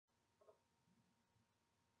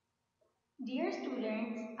Dear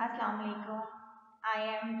students, Assalamu alaikum.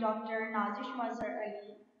 I am Dr. Nazish Mazhar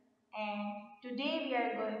Ali, and today we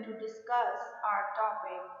are going to discuss our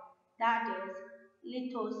topic, that is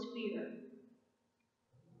lithosphere.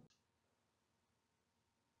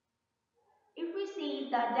 If we see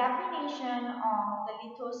the definition of the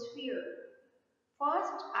lithosphere,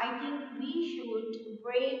 first I think we should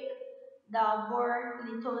break the word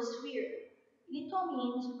lithosphere. Litho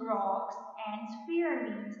means rocks and sphere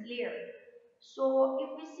means layer. So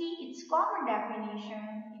if we see its common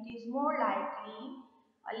definition, it is more likely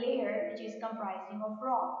a layer which is comprising of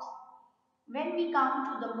rocks. When we come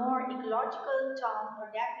to the more ecological term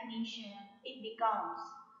or definition, it becomes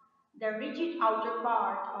the rigid outer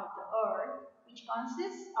part of the earth which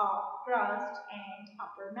consists of crust and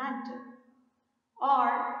upper mantle.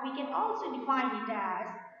 Or we can also define it as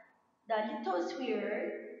the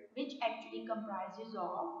lithosphere, which actually comprises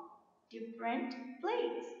of different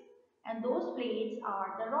plates, and those plates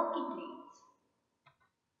are the rocky plates.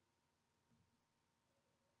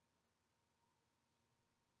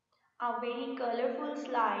 A very colorful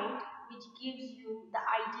slide which gives you the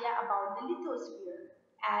idea about the lithosphere.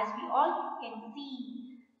 As we all can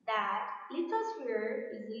see that lithosphere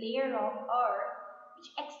is a layer of earth which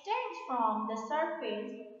extends from the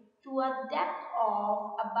surface to a depth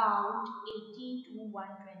of about 80 to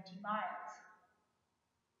 120 miles.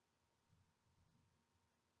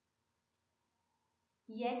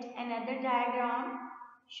 Yet another diagram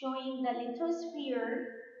showing the lithosphere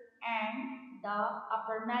and the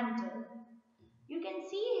upper mantle. You can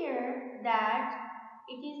see here that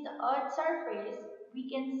it is the earth's surface. We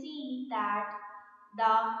can see that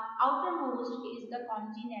the outermost is the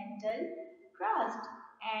continental crust,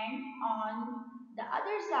 and on the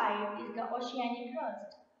other side is the oceanic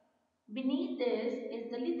crust. Beneath this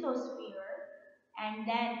is the lithosphere, and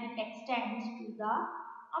then it extends to the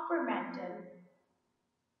upper mantle.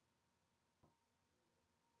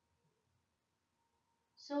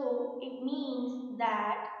 So it means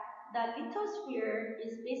that the lithosphere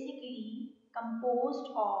is basically composed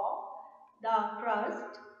of the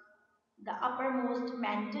crust, the uppermost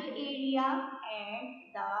mantle area, and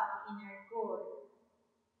the inner core.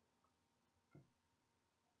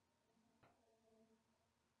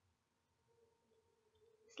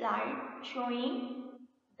 Slide showing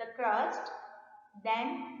the crust,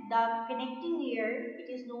 then the connecting layer, it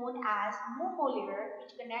is known as monolayer,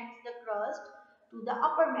 which connects the crust to the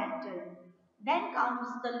upper mantle. Then comes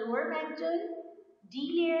the lower mantle,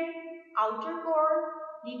 D layer, outer core,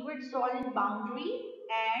 liquid solid boundary,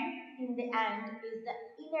 and in the end is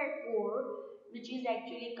the inner core, which is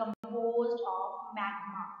actually composed of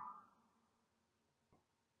magma.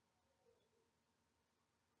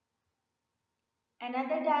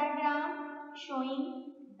 Another diagram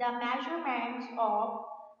showing the measurements of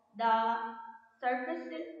the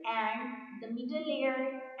surfaces and the middle layer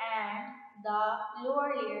and the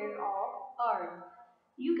lower layer of earth.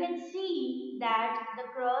 You can see that the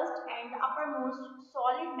crust and the uppermost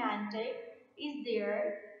solid mantle is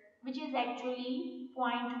there, which is actually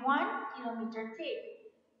 0.1 kilometer thick.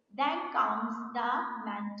 Then comes the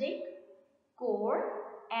mantic core,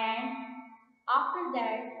 and after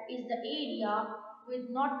that is the area with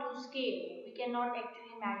not to scale. We cannot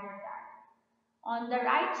actually measure that. On the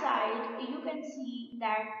right side, you can see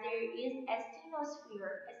that there is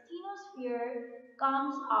asthenosphere. Asthenosphere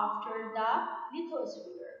comes after the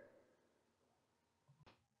lithosphere.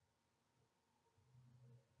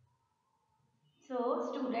 So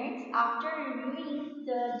students, after reviewing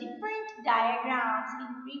the different diagrams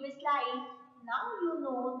in previous slide, now you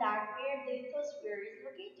know that where the lithosphere is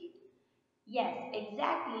located. Yes,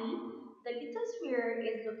 exactly. The lithosphere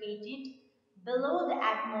is located below the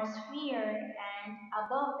atmosphere and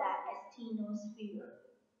above the asthenosphere.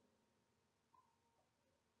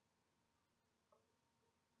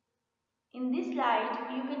 In this slide,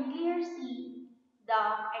 you can clearly see the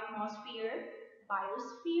atmosphere,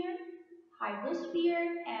 biosphere, hydrosphere,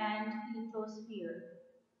 and lithosphere.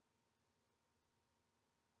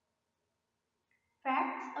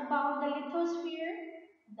 Facts about the lithosphere.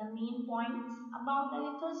 The main points about the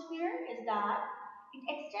lithosphere is that it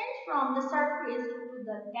extends from the surface to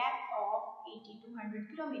the depth of 80 to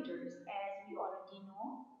 100 kilometers, as we already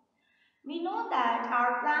know. We know that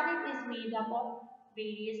our planet is made up of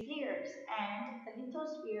various layers, and the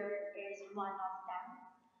lithosphere is one of them.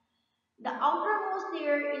 The outermost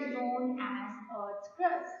layer is known as Earth's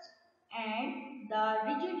crust, and the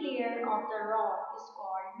rigid layer of the rock is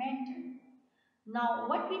called mantle. Now,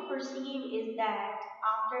 what we perceive is that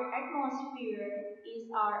after atmosphere is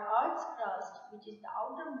our Earth's crust, which is the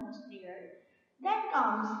outermost layer. Then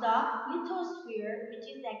comes the lithosphere, which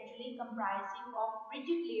is actually comprising of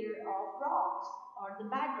rigid layer of rocks or the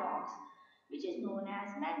bedrocks, which is known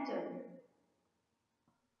as mantle.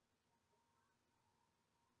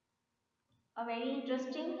 A very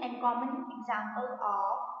interesting and common example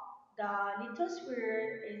of the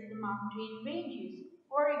lithosphere is the mountain ranges.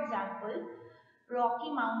 For example,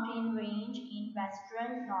 Rocky Mountain Range in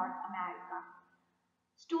western North America.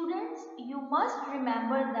 Students, you must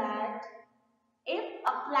remember that if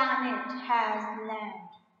a planet has land,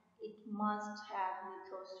 it must have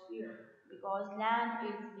lithosphere because land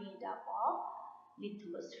is made up of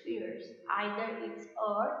lithospheres. Either it's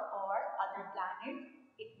Earth or other planets,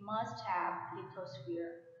 it must have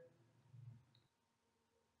lithosphere.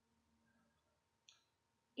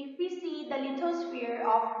 If we see the lithosphere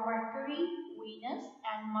of Mercury, Venus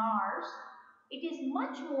and Mars, it is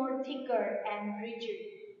much more thicker and rigid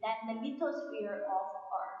than the lithosphere of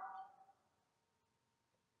Earth.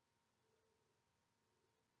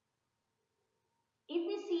 If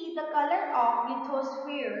we see the color of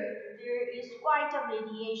lithosphere, there is quite a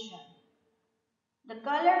variation. The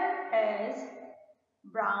color is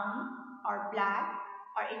brown or black,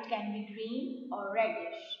 or it can be green or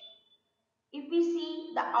reddish. If we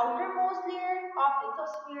see the outermost layer of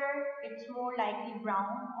lithosphere, it's more likely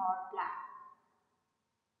brown or black.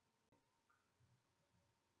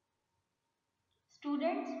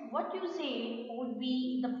 Students, what you say would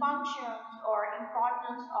be the functions or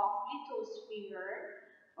importance of lithosphere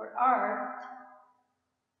for Earth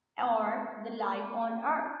or the life on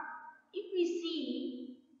Earth. If we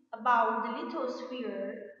see about the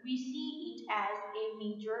lithosphere, we see it as a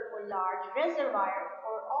major or large reservoir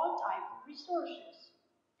for all type of resources.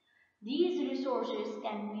 These resources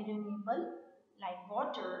can be renewable like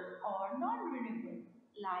water or non-renewable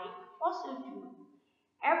like fossil fuel.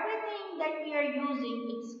 Everything that we are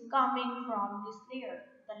using is coming from this layer,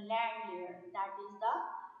 the land layer, that is the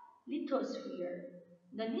lithosphere.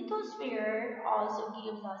 The lithosphere also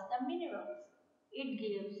gives us the minerals. It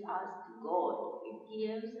gives us the gold. It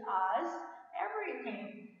gives us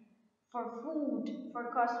everything for food,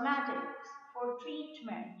 for cosmetics, for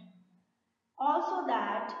treatment. Also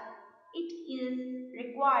that it is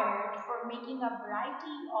required for making a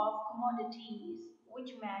variety of commodities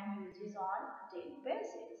which man uses on a daily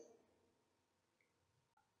basis.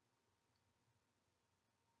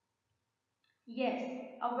 Yes,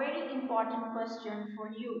 a very important question for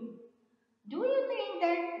you. Do you think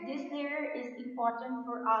that this layer is important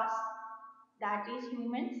for us, that is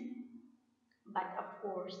humans? But of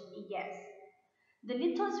course, yes. The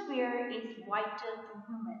lithosphere is vital to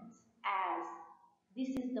humans as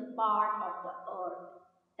this is the part of the earth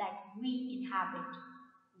that we inhabit.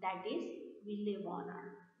 That is, we live on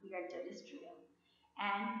earth. We are terrestrial.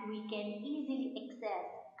 And we can easily access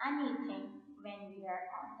anything when we are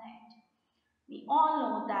on land. We all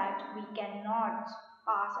know that we cannot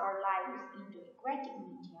pass our lives into aquatic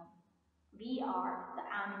medium. We are the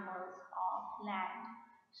animals of land.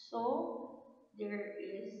 So there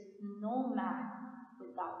is no man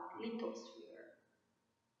without lithosphere.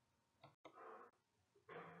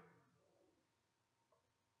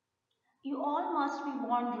 You all must be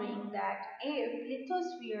wondering that if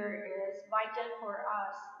lithosphere is vital for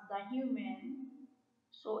us, the human,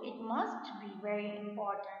 so it must be very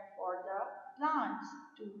important for the plants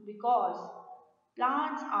too because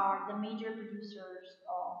plants are the major producers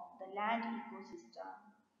of the land ecosystem,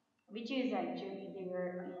 which is actually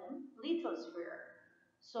there in lithosphere.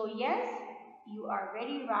 So yes, you are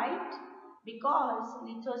very right because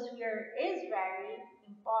lithosphere is very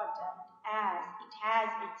important as it has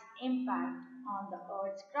its impact on the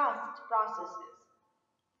Earth's crust processes.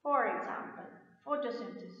 For example,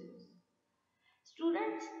 photosynthesis.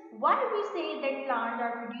 Students, why do we say that plants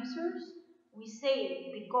are producers? We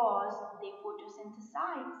say because they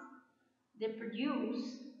photosynthesize, they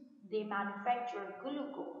produce, they manufacture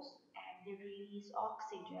glucose, and they release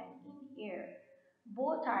oxygen in air.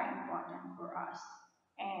 Both are important for us,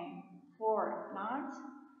 and for plants,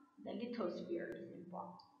 the lithosphere is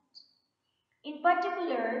important. In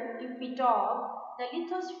particular, if we talk, the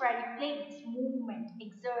lithospheric plates movement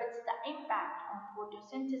exerts the impact on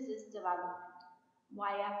photosynthesis development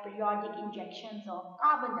via periodic injections of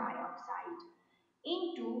carbon dioxide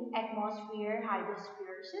into atmosphere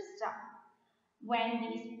hydrosphere system when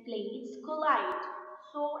these plates collide.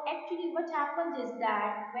 So actually what happens is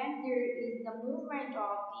that when there is the movement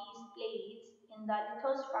of these plates in the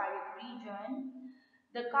lithospheric region,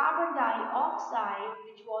 the carbon dioxide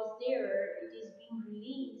which was there, it is being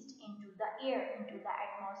released into the air, into the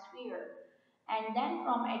atmosphere. And then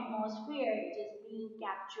from atmosphere, it is being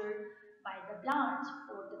captured by the plants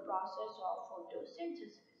for the process of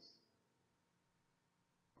photosynthesis.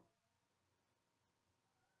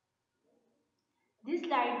 This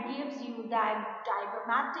slide gives you the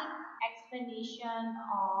diagrammatic explanation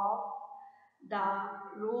of the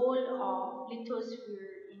role of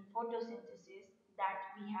lithosphere in photosynthesis that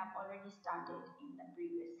we have already studied in the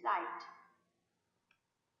previous slide.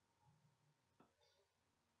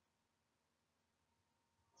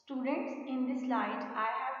 Students, in this slide, I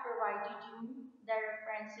have provided you the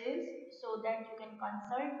references so that you can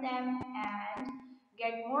consult them and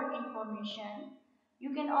get more information.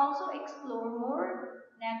 You can also explore more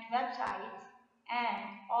net websites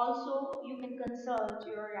and also you can consult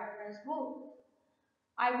your reference book.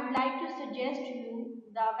 I would like to suggest to you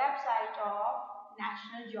the website of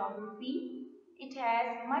National Geography. It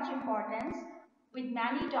has much importance with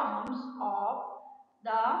many terms of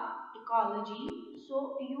the ecology,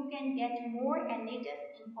 so you can get more and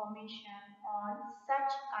latest information on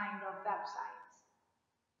such kind of websites.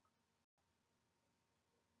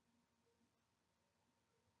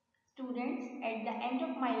 Students, at the end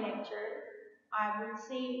of my lecture, I would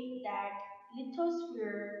say that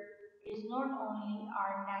lithosphere is not only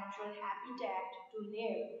our natural habitat to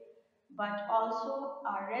live, but also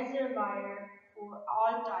a reservoir for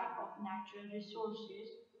all type of natural resources.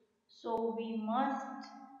 So we must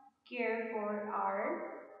care for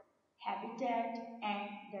our habitat and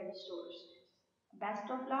the resources. Best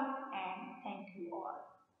of luck and thank you all.